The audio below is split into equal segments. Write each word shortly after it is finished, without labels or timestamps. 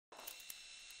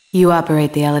You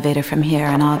operate the elevator from here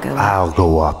and I'll go up. I'll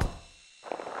go up.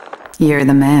 You're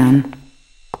the man.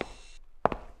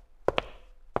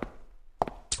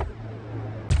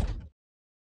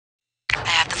 I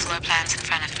have the floor plans in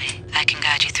front of me. I can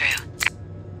guide you through.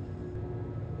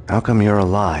 How come you're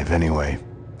alive, anyway?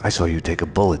 I saw you take a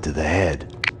bullet to the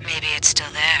head. Maybe it's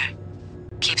still there.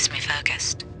 Keeps me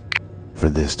focused. For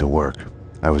this to work,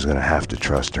 I was gonna have to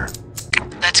trust her.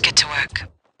 Let's get to work.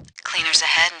 Cleaners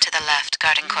ahead and to the left,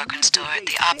 guarding Corcoran's door at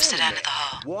the opposite end of the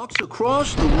hall. Walks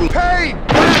across the room. Payne!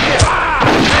 Back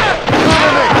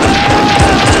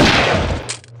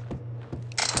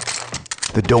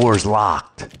it! The door's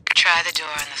locked. Try the door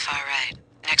on the far right,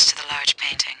 next to the large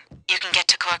painting. You can get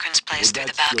to Corcoran's place through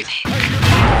the balcony.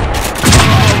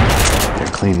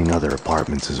 They're cleaning other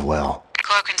apartments as well.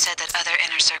 Corcoran said that other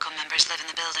Inner Circle members live in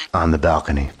the building. On the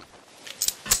balcony.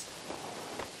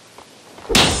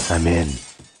 I'm in.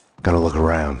 Gonna look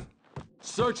around.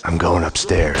 I'm going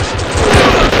upstairs.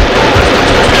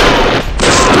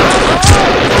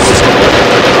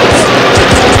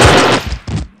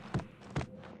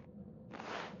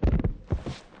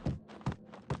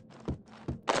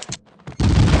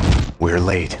 We're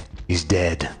late. He's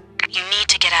dead. You need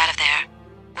to get out of there.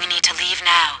 We need to leave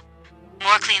now.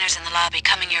 More cleaners in the lobby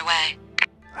coming your way.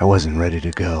 I wasn't ready to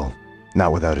go.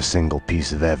 Not without a single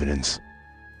piece of evidence.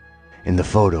 In the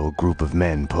photo, a group of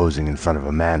men posing in front of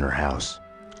a manor house.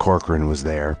 Corcoran was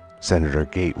there. Senator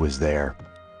Gate was there.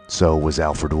 So was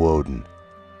Alfred Woden.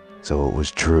 So it was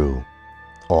true.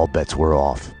 All bets were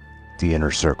off. The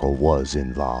Inner Circle was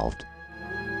involved.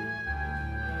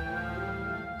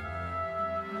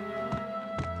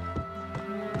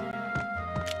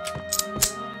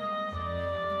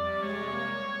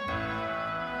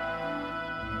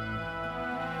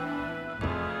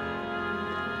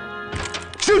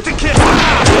 Shoot the kid!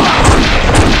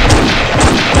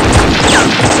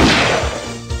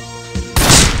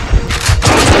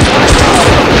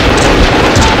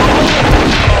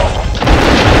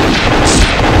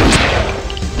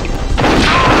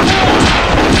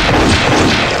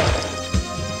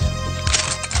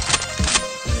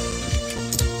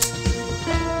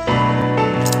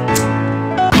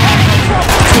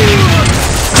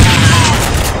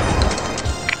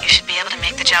 You should be able to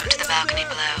make the jump to the balcony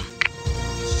below.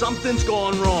 Something's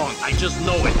gone wrong. I just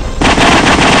know it.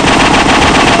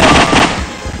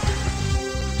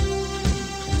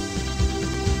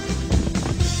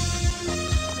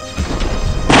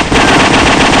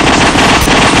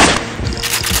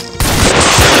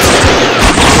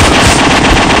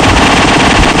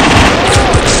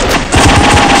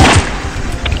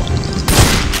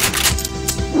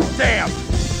 Damn!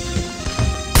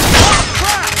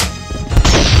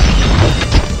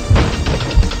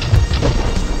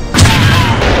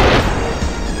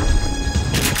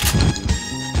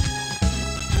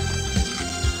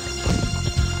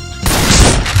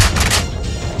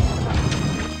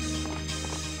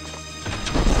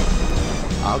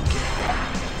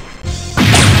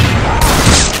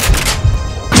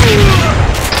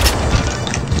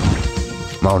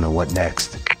 Mona, what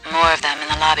next? More of them in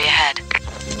the lobby ahead.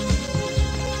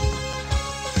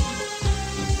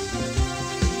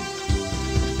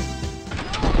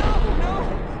 No!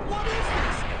 What is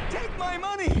this? Take my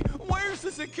money! Where's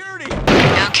the security?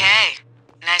 Okay.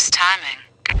 Nice timing.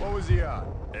 What was he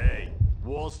on? Hey,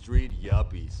 Wall Street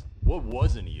yuppies. What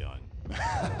wasn't he on?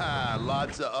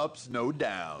 Lots of ups, no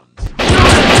downs.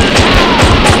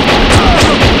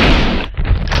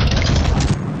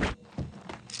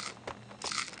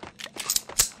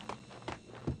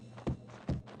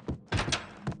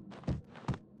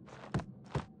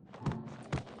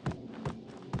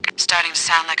 Starting to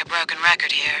sound like a broken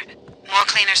record here. More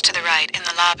cleaners to the right, in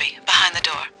the lobby, behind the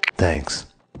door. Thanks.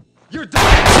 You're done!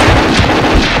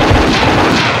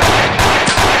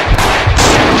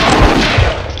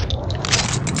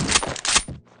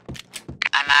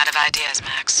 I'm out of ideas,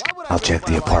 Max. I'll check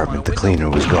the apartment the cleaner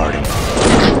was guarding.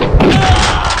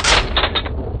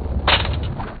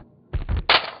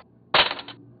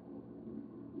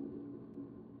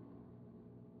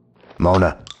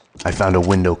 Mona, I found a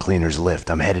window cleaner's lift.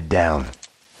 I'm headed down.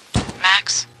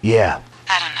 Max? Yeah.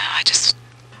 I don't know, I just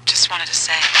wanted to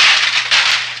say.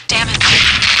 Damn it.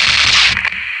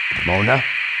 Mona?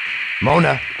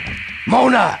 Mona?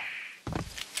 Mona!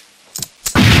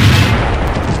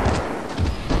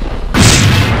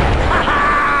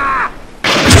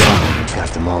 Got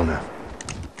to Mona.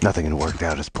 Nothing had worked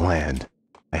out as planned.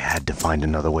 I had to find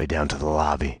another way down to the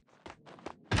lobby.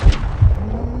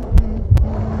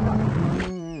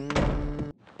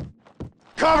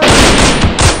 Cover!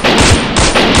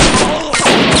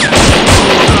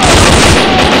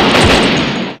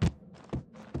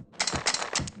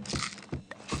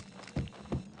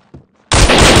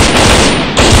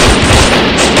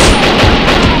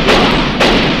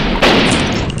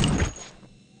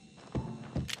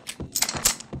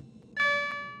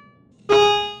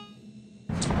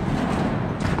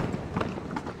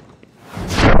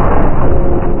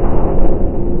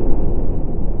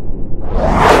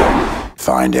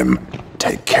 find him,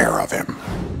 take care of him.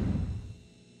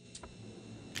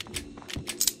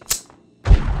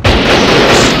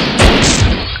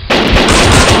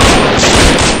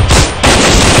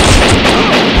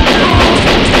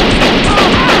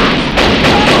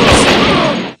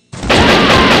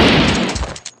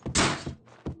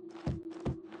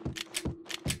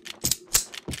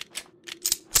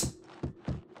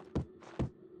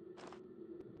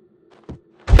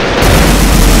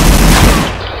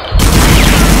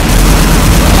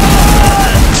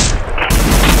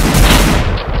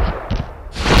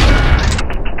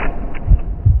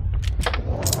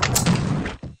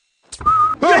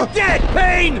 You're dead,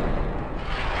 Payne!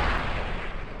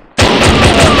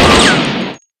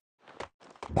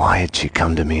 Why had she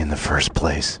come to me in the first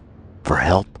place? For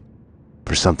help?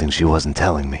 For something she wasn't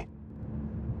telling me?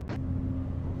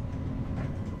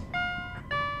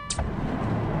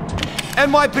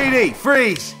 NYPD,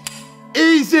 freeze!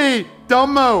 Easy!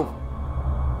 Don't move!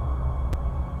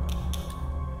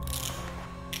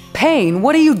 Payne,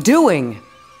 what are you doing?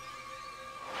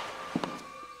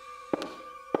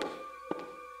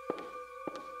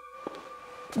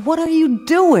 What are you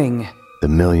doing? The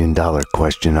 $1 million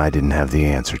question I didn't have the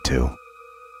answer to.